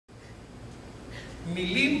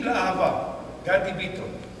מילים לאהבה, גדי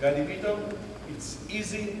ביטון. גדי ביטון, it's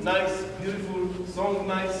easy, nice, beautiful, song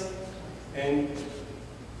nice, and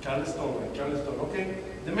Charleston, okay?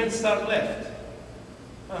 The men start left,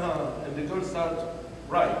 and the girls start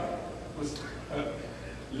right.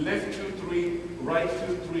 Left 2, 3, right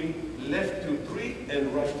 2, 3, left 2, 3,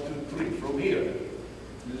 and right 2, 3. From here,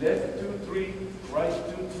 left 2, 3, right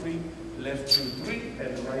 2, 3, left 2, 3,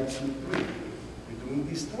 and right 2, 3. We're doing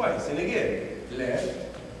this twice. And again, left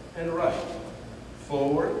and right,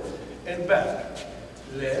 forward and back,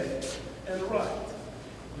 left and right,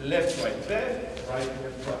 left, right, left, right,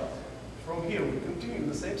 left, right. From here, we continue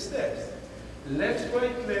the same steps. Left,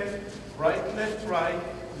 right, right, left, right,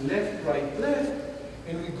 left,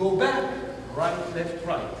 and we go back, right,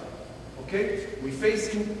 right. Okay? We're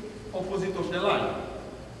facing opposite of the line.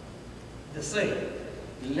 The same.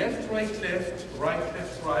 Left, right,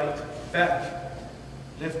 right, back.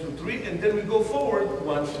 Left 2, 3, and then we go forward,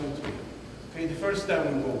 1, 2, 3. Okay, the first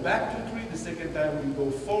time we go back 2, 3, the second time we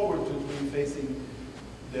go forward 2, 3, facing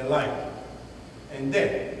the line. And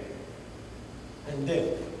then,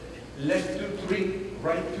 left 2, 3,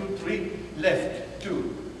 right 2, 3, left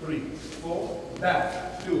 2, 3, 4,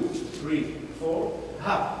 back 2, 3, 4,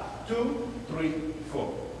 hop 2, 3,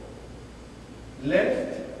 4.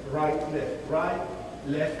 Left, right, right,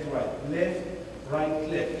 left, right,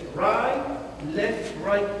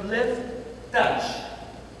 touch,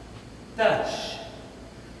 touch,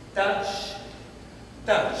 touch,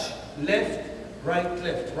 touch, left, right,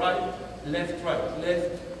 left, right,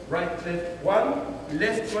 1,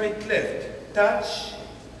 left, right, touch,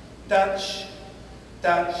 touch,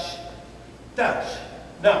 touch, touch.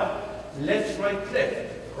 Now, left, right,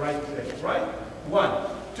 1,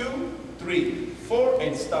 2, 3, 4,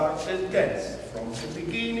 and start the dance from the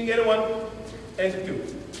beginning. And 1, and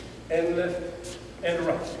 2, and left, and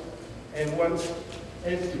right, and 1,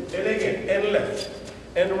 and 2, and again, and left,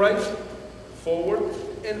 and right, forward,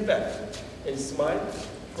 and back, and smile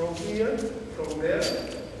from here, from there,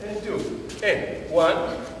 and 2, and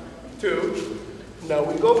 1, 2, now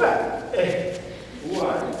we go back, and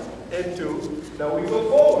 1, and 2, now we go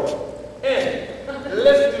forward, and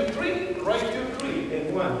left 2, 3, right 2, 3,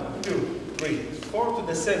 and 1, 2, 3, 4 to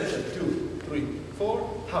the center, 2, 3,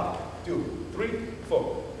 4, hop, 2, 3,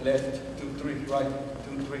 4, left 2, 3, right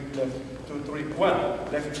 2, 3, left 2, 3,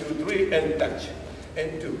 1, left 2, 3, and touch,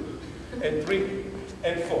 and 2, and 3,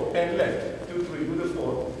 and 4, and left 2, 3 with the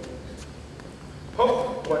 4,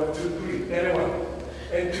 hop, 1, 2, 3, and 1,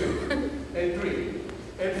 and 2, and 3,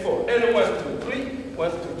 and 4, and 1, 2, 3,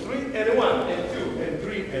 1, 2, 3, and 1, and 2, and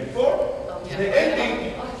 3, and 4.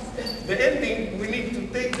 The ending, we need to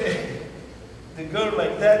take the girl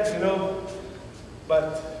like that, you know, but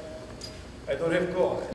I don't have gold.